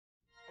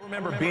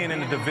remember being in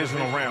the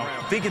divisional round,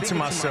 thinking to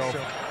myself,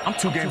 I'm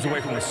 2 games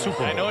away from the Super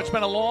Bowl. I know it's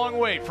been a long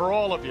wait for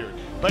all of you,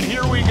 but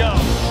here we go.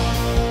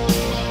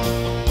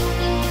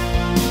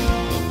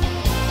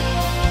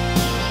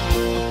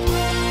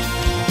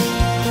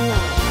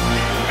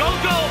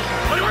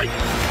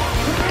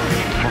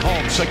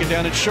 Mahomes, second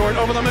down and short,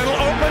 over the middle,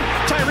 open.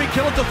 Tyreek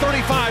Hill at the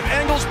 35,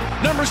 angles,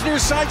 numbers near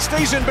side,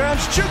 stays in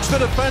bounds, shoots the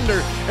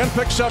defender, and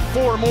picks up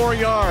 4 more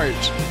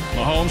yards.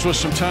 Mahomes with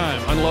some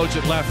time, unloads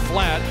it left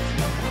flat,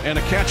 and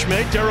a catch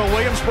made. Darrell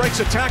Williams breaks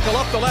a tackle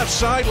up the left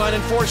sideline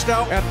and forced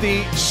out at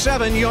the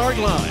 7-yard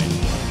line.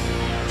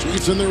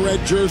 Chiefs in their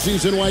red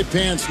jerseys and white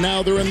pants.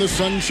 Now they're in the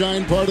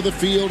sunshine part of the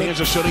field.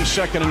 Kansas City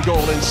second and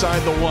goal inside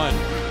the 1.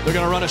 They're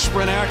going to run a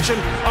sprint action,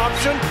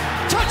 option,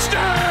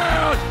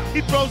 touchdown!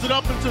 He throws it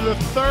up into the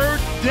 3rd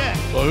deck.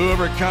 Well,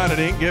 whoever caught it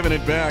ain't giving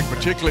it back,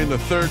 particularly in the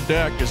 3rd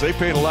deck, because they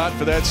paid a lot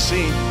for that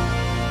scene.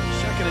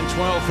 2nd and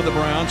 12 for the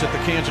Browns at the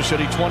Kansas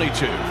City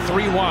 22.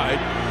 3 wide.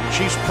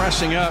 Chiefs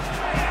pressing up.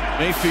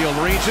 Mayfield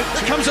reads it.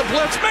 Here comes a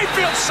blitz.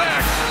 Mayfield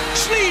sacked.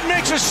 Snead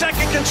makes a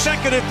 2nd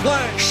consecutive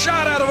play.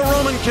 Shot out of a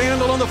Roman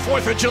candle on the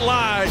 4th of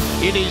July.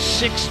 It is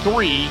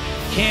 6-3,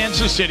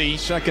 Kansas City.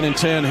 2nd and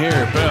 10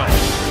 here. Bell.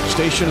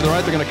 Station to the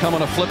right. They're going to come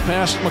on a flip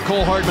pass.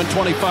 McCole Hardman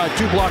 25.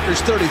 2 blockers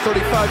 30,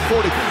 35,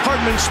 40.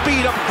 Hardman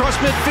speed up across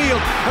midfield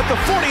at the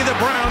 40 of the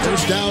Browns.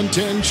 First down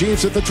 10.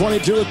 Chiefs at the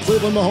 22 at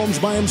Cleveland. Mahomes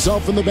by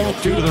himself in the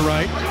back. 2 to the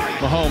right.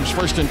 Mahomes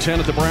 1st and 10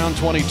 at the Brown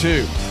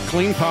 22.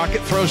 Clean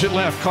pocket, throws it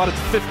left, caught at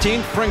the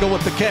 15, Pringle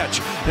with the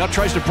catch. Now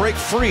tries to break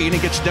free, and he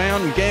gets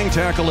down and gang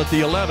tackle at the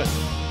 11.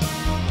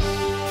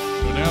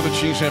 So now the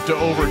Chiefs have to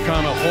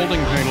overcome a holding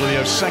penalty. They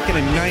have 2nd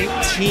and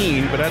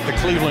 19, but at the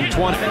Cleveland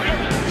 20.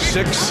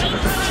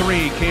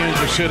 6-3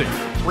 Kansas City.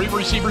 3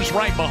 receivers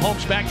right,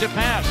 Mahomes back to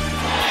pass.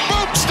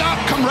 Boom, stop,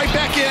 come right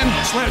back in.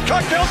 Slant,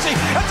 cut Kelsey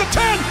at the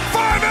 10,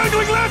 5,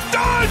 angling left,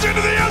 dives into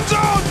the end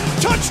zone.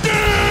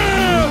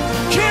 Touchdown,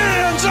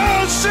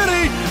 Kansas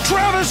City.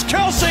 Travis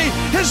Kelsey,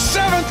 his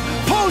 7th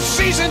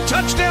postseason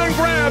touchdown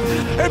grab.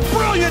 A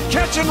brilliant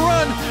catch and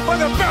run by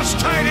the best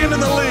tight end in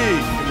the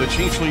league. The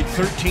Chiefs lead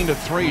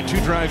 13-3, 2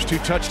 drives, 2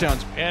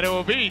 touchdowns. And it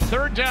will be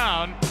 3rd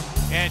down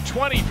and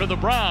 20 for the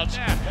Browns.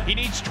 He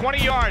needs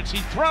 20 yards. He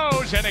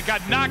throws, and it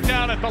got knocked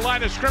down at the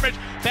line of scrimmage.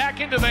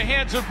 Back into the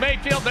hands of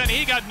Mayfield. Then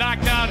he got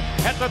knocked down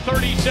at the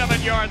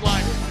 37-yard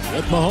line.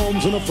 With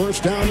Mahomes in a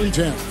 1st down and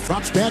 10.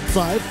 Drops back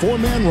 5,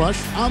 4-man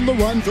rush. On the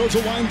run, throws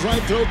a line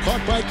drive throw.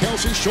 Caught by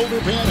Kelsey, shoulder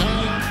pad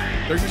high.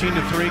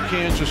 13-3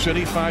 Kansas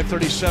City,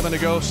 5:37 to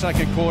go,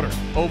 2nd quarter.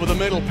 Over the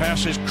middle,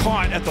 pass is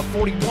caught at the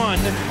 41.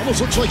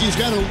 Almost looks like he's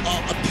got a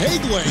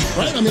peg leg,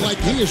 right? I mean, like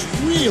he is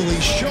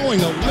really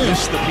showing a limp.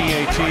 Missed the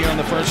PAT on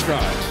the first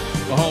drive.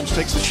 Mahomes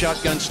takes the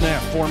shotgun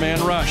snap,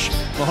 4-man rush.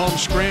 Mahomes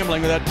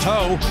scrambling with that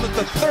toe at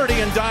the 30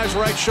 and dives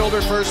right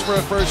shoulder first for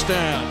a 1st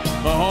down.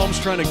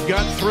 Mahomes trying to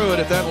gut through it.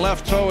 If that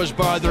left toe is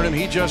bothering him,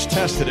 he just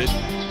tested it.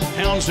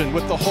 Townsend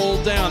with the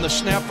hold down. The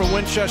snap for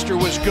Winchester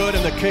was good,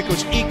 and the kick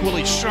was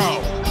equally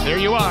so. There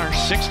you are,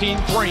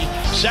 16-3,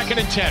 2nd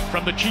and 10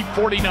 from the Chief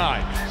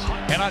 49.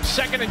 And on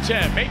 2nd and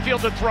 10,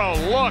 Mayfield to throw,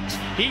 looks,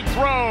 he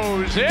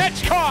throws,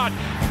 it's caught.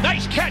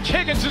 Nice catch,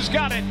 Higgins has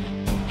got it.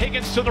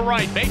 Higgins to the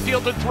right,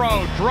 Mayfield to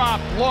throw, drop,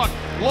 look,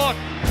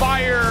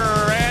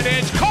 fire, and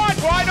it's caught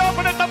wide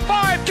open at the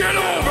 5. Get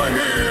over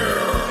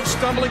here!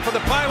 Stumbling for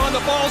the pylon, the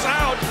ball's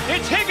out.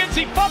 It's Higgins,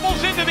 he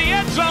fumbles into the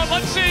end zone.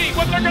 Let's see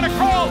what they're going to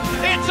call.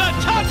 It's a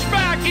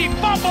touchback, he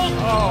fumbles.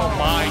 Oh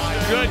my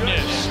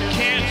goodness,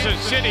 Kansas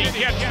City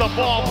gets the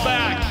ball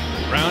back.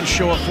 Browns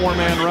show a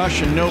 4-man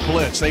rush and no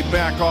blitz. They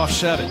back off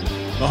 7.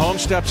 Mahomes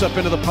steps up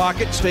into the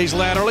pocket, stays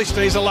laterally,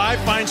 stays alive,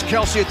 finds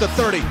Kelsey at the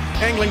 30,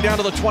 angling down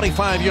to the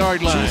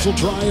 25-yard line. Chiefs will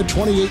try a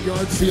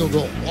 28-yard field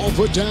goal. All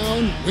put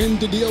down, win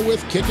to deal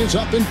with, kick is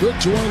up and good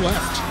to our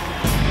left.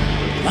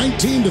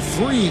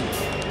 19-3,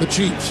 the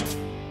Chiefs.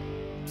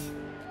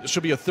 This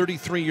will be a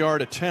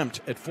 33-yard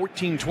attempt at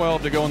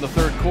 14:12 to go in the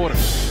 3rd quarter.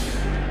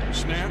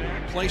 Snap,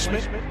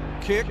 placement,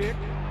 kick,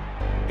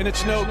 and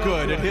it's no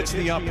good. It hits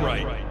the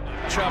upright.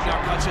 Chubb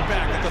now cuts it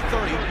back at the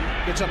 30,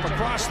 gets up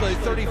across the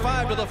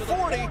 35 to the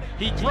 40.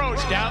 He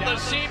throws down the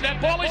seam,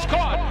 that ball is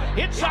caught.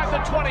 Inside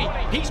the 20,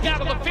 he's down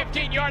to the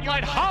 15-yard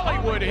line.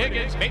 Hollywood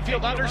Higgins,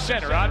 Mayfield under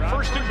center on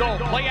 1st and goal,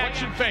 play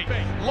action fake.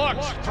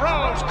 Looks,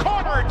 throws,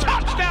 corner,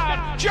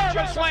 touchdown,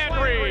 Jarvis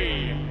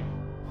Landry.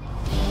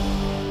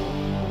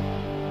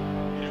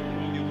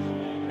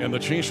 And the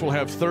Chiefs will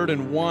have 3rd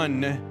and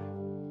 1.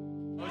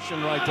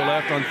 Motion right to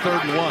left on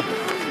 3rd and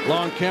 1.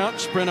 Long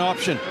count, sprint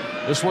option.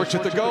 This works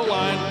at the goal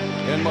line,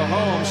 and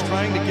Mahomes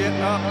trying to get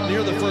up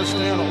near the 1st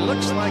down. It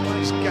looks like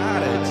he's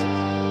got it.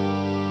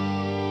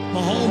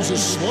 Mahomes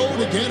is slow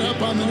to get up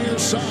on the near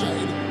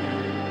side.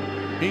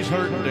 He's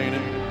hurting,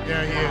 Dana.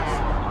 Yeah, he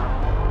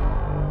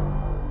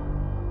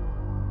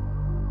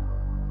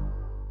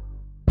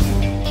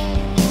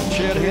is.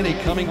 Chad Henne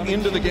coming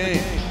into the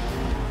game.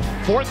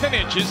 4th and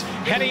inches,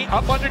 Henne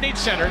up underneath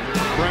center.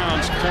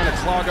 Browns trying to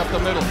clog up the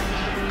middle.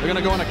 They're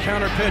going to go on a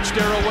counter pitch.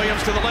 Darrell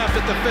Williams to the left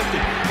at the 50.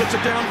 Gets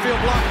a downfield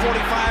block,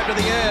 45 to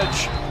the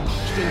edge.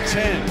 First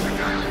and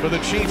 10 for the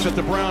Chiefs at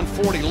the Brown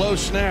 40. Low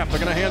snap. They're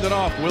going to hand it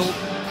off.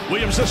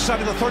 Williams this side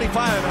of the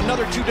 35.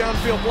 Another 2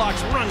 downfield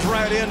blocks. Runs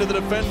right into the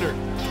defender.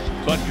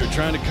 Butker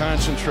trying to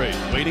concentrate.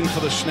 Waiting for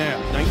the snap.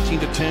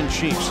 19-10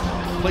 Chiefs.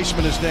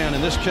 Placement is down,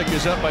 and this kick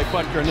is up by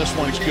Butker, and this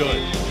one's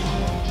good.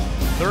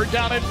 3rd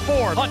down and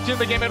 4. Hunt in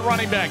the game at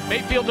running back.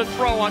 Mayfield to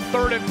throw on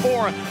 3rd and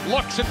 4.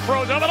 Looks and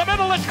throws over the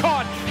middle. It's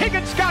caught.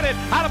 Higgins got it.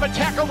 Out of a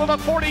tackle to the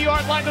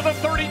 40-yard line to the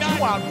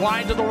 39. Out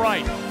wide to the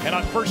right. And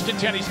on 1st and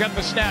 10, he's got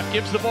the snap.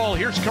 Gives the ball.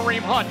 Here's Kareem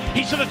Hunt.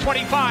 He's to the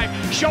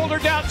 25. Shoulder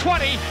down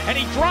 20. And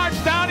he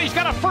drives down. He's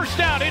got a 1st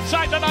down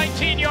inside the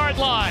 19-yard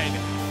line.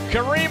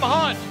 Kareem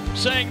Hunt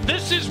saying,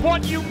 this is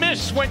what you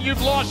miss when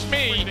you've lost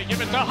me. They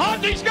give it to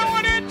Hunt. He's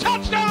going in.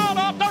 Touchdown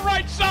off the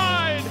right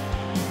side.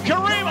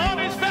 Kareem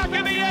Hunt is back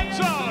in the end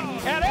zone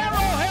at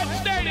Arrowhead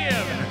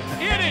Stadium.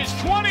 It is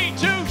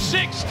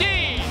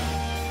 22-16.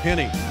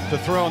 Henne to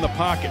throw in the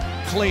pocket.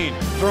 Clean.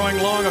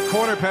 Throwing long, a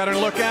corner pattern.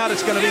 Look out.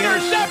 It's going to be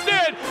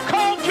intercepted.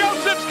 Cole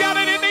Joseph's got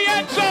it in the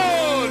end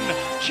zone.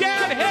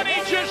 Chad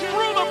Henne just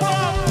threw the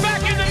ball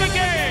back into the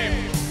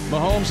game.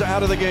 Mahomes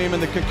out of the game in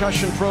the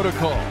concussion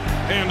protocol.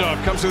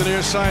 Handoff comes to the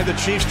near side. The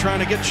Chiefs trying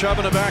to get Chubb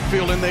in the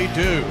backfield, and they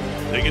do.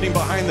 They're getting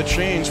behind the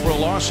chains for a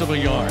loss of a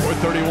yard.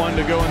 4:31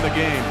 to go in the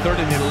game. 3rd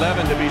and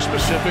 11 to be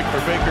specific for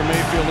Baker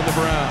Mayfield and the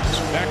Browns.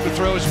 Back to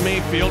throw is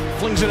Mayfield.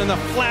 Flings it in the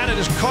flat. It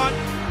is caught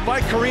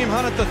by Kareem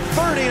Hunt at the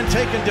 30 and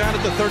taken down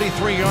at the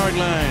 33-yard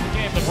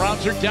line. The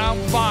Browns are down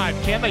 5.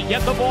 Can they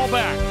get the ball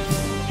back?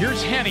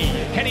 Here's Henne.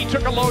 Henne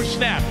took a low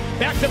snap.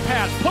 Back to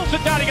pass. Pulls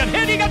it down. He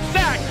got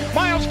sacked.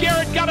 Myles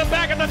Garrett got it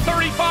back at the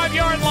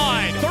 35-yard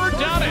line. 3rd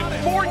down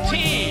and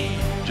 14.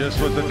 Just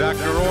what the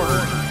doctor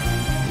ordered.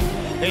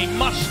 They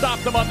must stop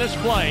them on this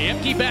play.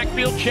 Empty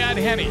backfield, Chad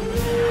Henne.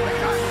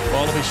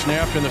 Ball will be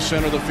snapped in the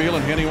center of the field,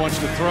 and Henne wants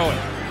to throw it.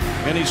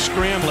 Henne's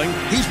scrambling.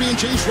 He's being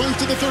chased, runs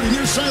to the 30,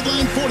 near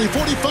sideline 40,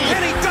 45.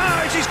 Henne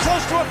dives. He's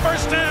close to a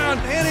 1st down.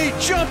 Henne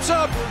jumps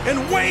up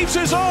and waves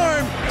his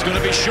arm. It's going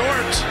to be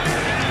short.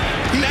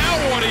 Now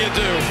what do you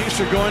do? Chiefs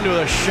are going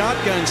to a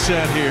shotgun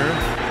set here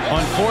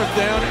on 4th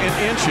down and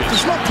inches.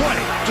 There's no play.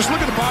 Just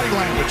look at the body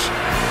language.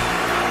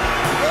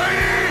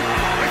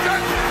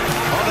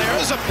 Oh, there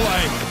is a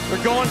play.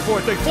 They're going for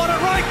it. They flood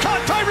it right.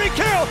 Caught. Tyreek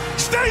Hill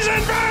stays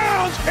in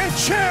bounds. And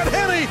Chad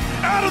Henne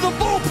out of the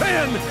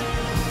bullpen.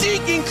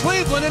 Deking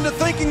Cleveland into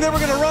thinking they were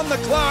going to run the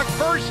clock.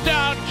 1st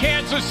down,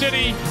 Kansas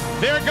City.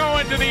 They're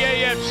going to the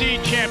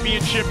AFC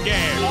Championship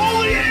game.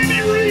 Only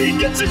Andy Reid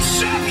gets a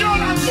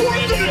shotgun on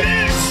 4th and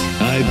inches.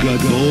 I've got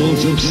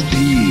balls of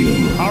steel.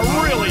 A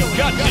really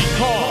gutsy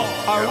call.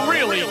 A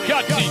really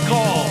gutsy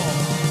call.